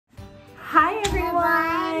Hi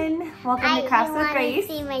everyone! Welcome to Crafts with Grace.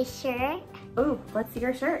 See my shirt? Ooh, let's see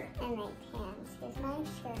your shirt. And my pants. Here's my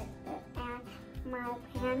shirt. And my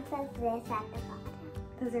pants have this at the bottom.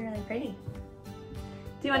 Those are really pretty. Do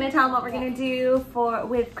you want to tell them what we're going to do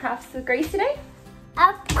with Crafts with Grace today?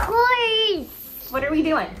 Of course! What are we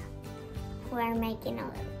doing? We're making a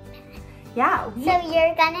little pad. Yeah. So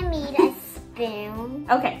you're going to need a spoon.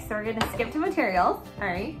 Okay, so we're going to skip to materials. All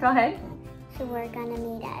right, go ahead. So we're going to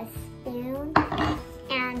need a spoon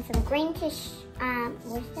and some green tissue.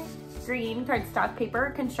 What's this? Green cardstock paper,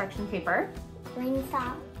 construction paper. Green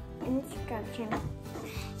sock instruction.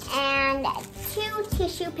 And 2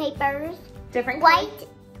 tissue papers. Different white colors.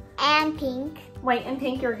 And pink. White and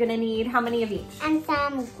pink, you're gonna need how many of each? And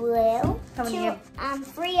some glue. How many?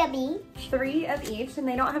 3 of each. 3 of each, and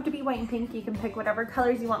they don't have to be white and pink. You can pick whatever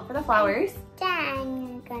colors you want for the flowers. Then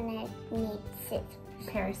you're gonna need scissors. A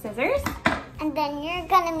pair of scissors. And then you're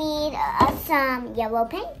gonna need some yellow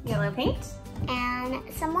paint. Yellow paint. And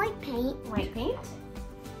some white paint. White paint.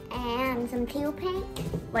 And some teal paint.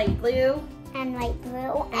 Light blue. And light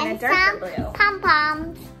blue. And a darker blue.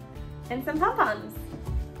 Pom-poms. And some pom-poms.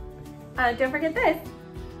 Don't forget this.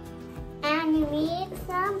 And you need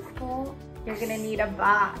some glue. You're gonna need a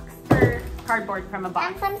box or cardboard from a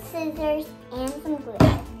box. And some scissors and some glue.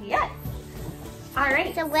 Yes. All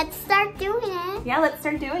right. So let's start doing it. Yeah, let's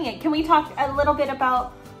start doing it. Can we talk a little bit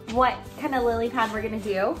about what kind of lily pad we're gonna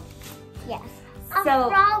do? Yes. So, a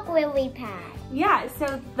frog lily pad. Yeah,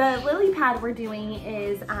 so the lily pad we're doing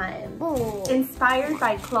is inspired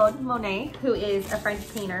by Claude Monet, who is a French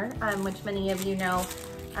painter, which many of you know,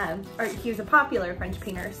 or he was a popular French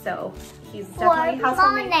painter, so he's definitely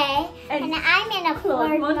household name. And I'm in a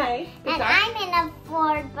Claude Monet. And I'm in a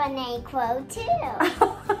Claude Monet quote too.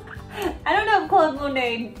 I don't know if Claude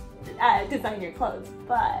Monet designed your clothes,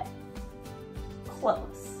 but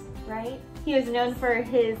close, right? He was known for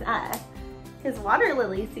his water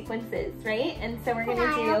lily sequences, right? And so we're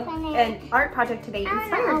gonna do an art project today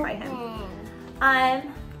inspired by him.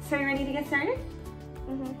 So you ready to get started?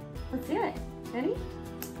 Mm-hmm. Let's do it. Ready?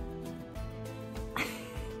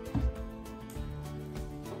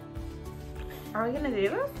 Are we gonna do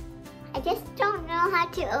this? I just don't know how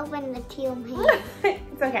to open the teal paint.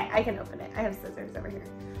 It's okay, I can open it. I have scissors over here.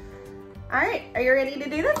 All right, are you ready to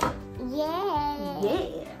do this? Yeah.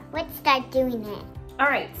 Yeah. Let's start doing it. All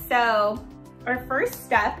right, so our first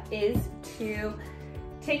step is to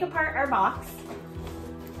take apart our box.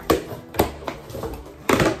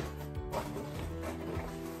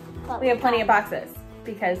 We have plenty of boxes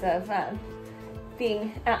because of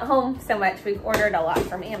being at home so much. We've ordered a lot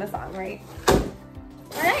from Amazon, right? All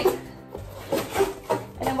right.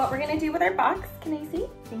 And then what we're gonna do with our box, can I see?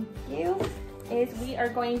 Thank you. Is we are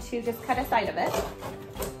going to just cut a side of it.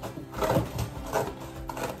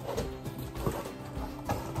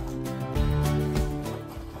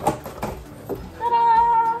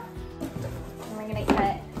 Ta-da! And we're gonna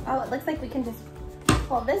cut, oh, it looks like we can just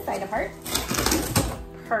pull this side apart.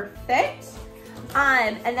 Perfect.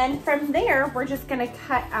 And then from there, we're just gonna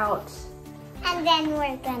cut out. And then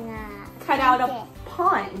we're gonna cut out a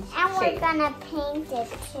pond And shape. we're gonna paint it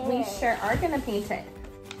too. We sure are gonna paint it.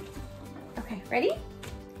 Okay, ready?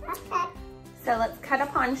 Okay. So let's cut a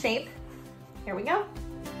pond shape. Here we go.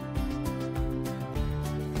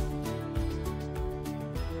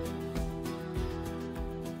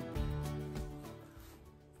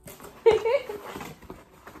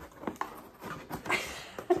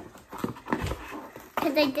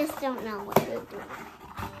 Because I just don't know what you're doing.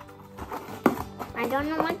 I don't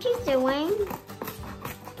know what she's doing.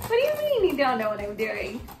 What do you mean you don't know what I'm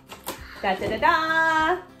doing? Da da da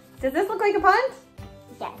da! Does this look like a pond?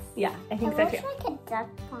 Yes. Yeah, I think it so looks too. like a duck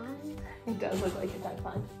pond. It does look like a duck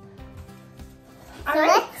pond. So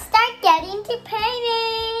let's start getting to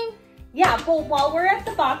painting. Yeah, well, while we're at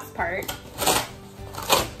the box part,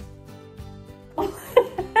 what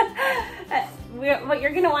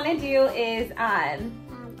you're gonna want to do is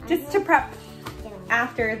just to prep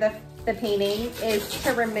after the painting is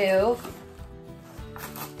to remove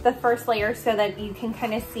the first layer so that you can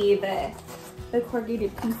kind of see the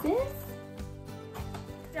corrugated pieces.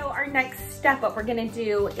 So our next step, what we're gonna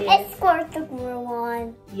do is squirt the glue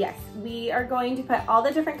on. Yes, we are going to put all the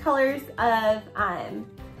different colors of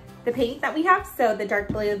the paint that we have. So the dark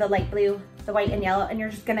blue, the light blue, the white and yellow, and you're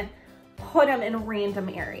just gonna put them in random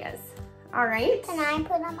areas. All right? Can I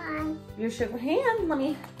put them on? You should hand. Let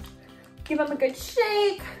me give them a good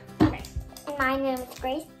shake. Okay. And my name is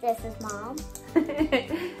Grace. This is Mom.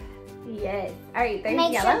 Yes. All right, there's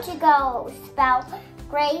Make yellow. sure to go spell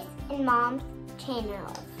Grace and Mom's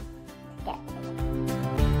channels.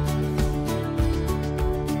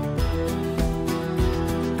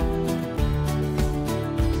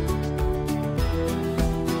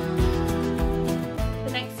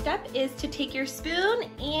 to take your spoon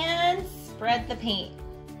and spread the paint.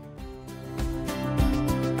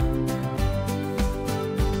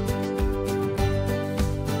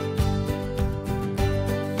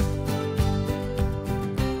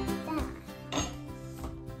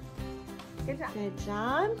 Good job. Good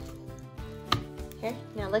job. Here,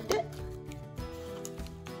 now lift it.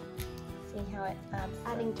 See how it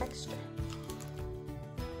adding texture.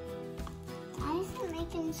 Why is it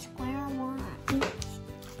making square ones?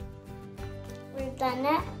 We're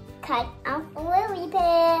gonna cut off lily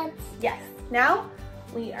pads. Yes, now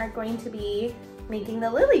we are going to be making the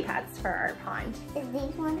lily pads for our pond. Is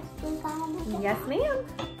these ones we got? Yes, ma'am.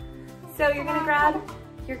 So you're gonna grab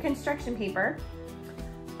your construction paper.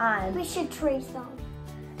 We should trace them.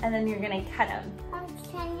 And then you're gonna cut them.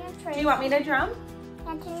 Can you trace? Do you want me to drum?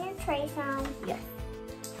 Can you trace them? Yes.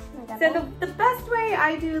 So the best way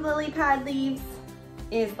I do lily pad leaves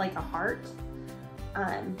is like a heart,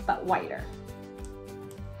 but wider.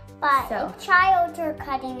 But So. if childs are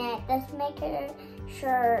cutting it, just make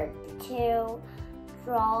sure to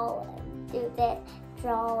draw the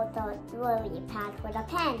lily pad with a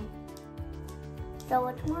pen. So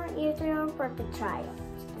it's more easier for the child.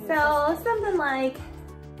 So something like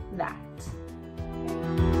that.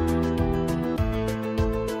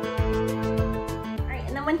 All right,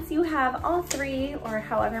 and then once you have all three or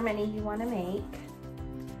however many you want to make,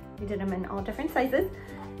 we did them in all different sizes.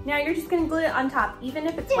 Now you're just gonna glue it on top. Even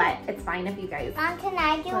if it's wet, it's fine if you guys. Mom, can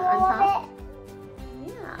I do glue it all on top. of it?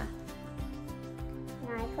 Yeah.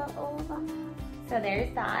 Can I put all of them? So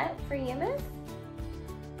there's that for you, Miss.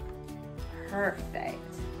 Perfect.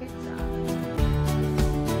 Good job.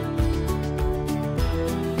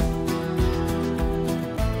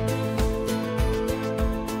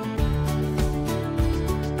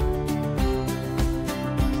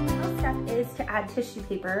 To add tissue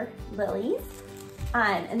paper lilies,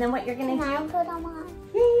 and then what you're gonna do? Can I put them on?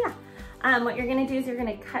 Yeah. What you're gonna do is you're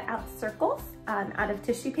gonna cut out circles out of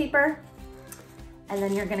tissue paper, and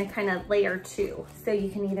then you're gonna kind of layer two. So you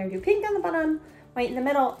can either do pink on the bottom, white in the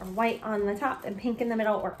middle, or white on the top and pink in the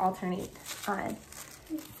middle, or alternate.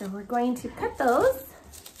 So we're going to cut those.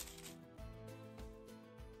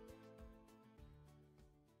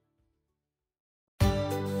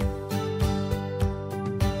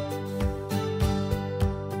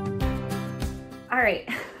 All right,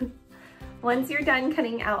 once you're done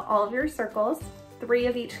cutting out all of your circles, 3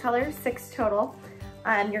 of each color, 6 total,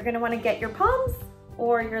 you're gonna wanna get your poms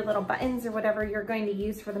or your little buttons or whatever you're going to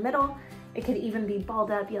use for the middle. It could even be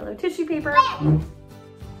balled up yellow tissue paper.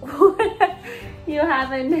 You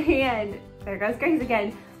have in hand. There goes Grace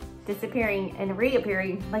again, disappearing and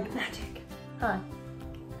reappearing like magic. Huh,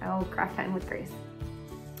 oh, craft time with Grace.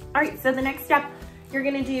 All right, so the next step you're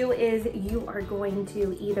gonna do is you are going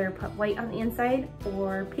to either put white on the inside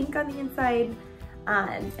or pink on the inside.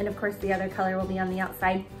 And of course the other color will be on the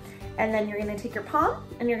outside. And then you're gonna take your palm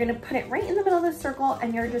and you're gonna put it right in the middle of the circle,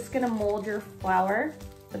 and you're just gonna mold your flower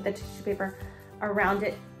with the tissue paper around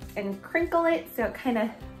it and crinkle it so it kind of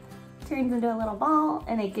turns into a little ball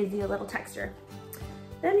and it gives you a little texture.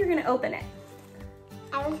 Then you're gonna open it.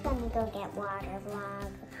 I was gonna go get water,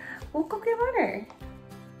 vlog. We'll go get water.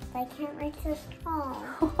 I can't reach the straw.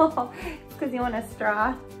 It's because you want a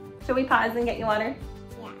straw. Should we pause and get you water?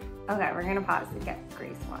 Yeah. Okay, we're gonna pause and get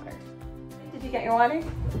Grace water. Did you get your water?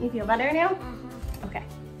 You feel better now? Okay,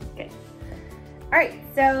 good. All right,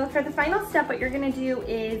 so for the final step, what you're gonna do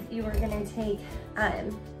is you are gonna take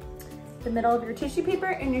the middle of your tissue paper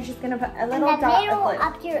and you're just gonna put a little dot of glue.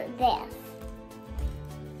 Up your this.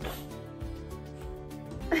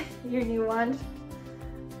 Your new wand.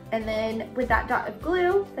 And then with that dot of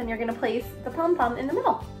glue, then you're gonna place the pom-pom in the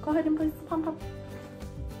middle. Go ahead and place the pom-pom.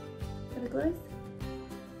 Where the glue is.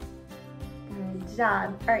 Good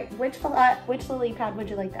job. All right, which lily pad would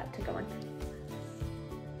you like that to go on?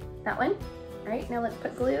 That one? All right, now let's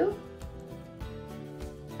put glue.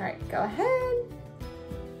 All right, go ahead.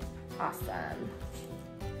 Awesome.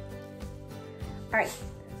 All right,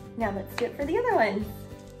 now let's do it for the other one.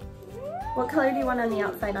 What color do you want on the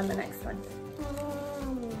outside on the next one?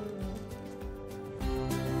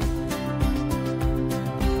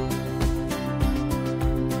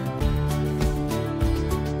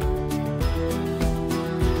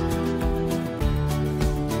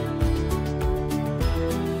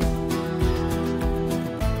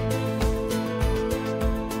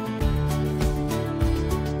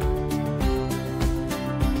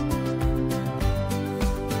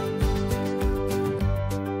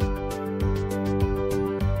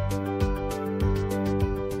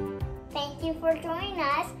 For joining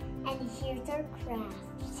us, and here's our craft.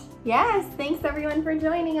 Yes, thanks everyone for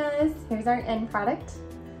joining us. Here's our end product.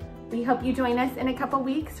 We hope you join us in a couple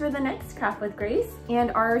weeks for the next Craft with Grace and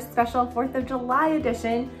our special 4th of July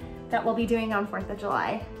edition that we'll be doing on 4th of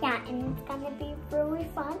July. Yeah, and it's gonna be really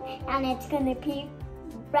fun, and it's gonna be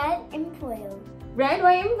red and blue. Red,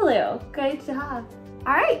 white, and blue. Good job.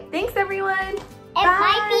 All right, thanks everyone. It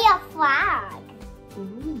might be a flag.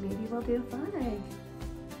 Ooh, maybe we'll do a flag.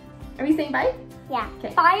 Are we saying bye? Yeah.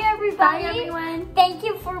 Okay. Bye everybody. Bye everyone. Thank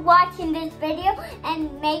you for watching this video, and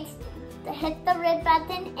hit the red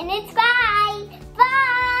button and it's bye. Bye.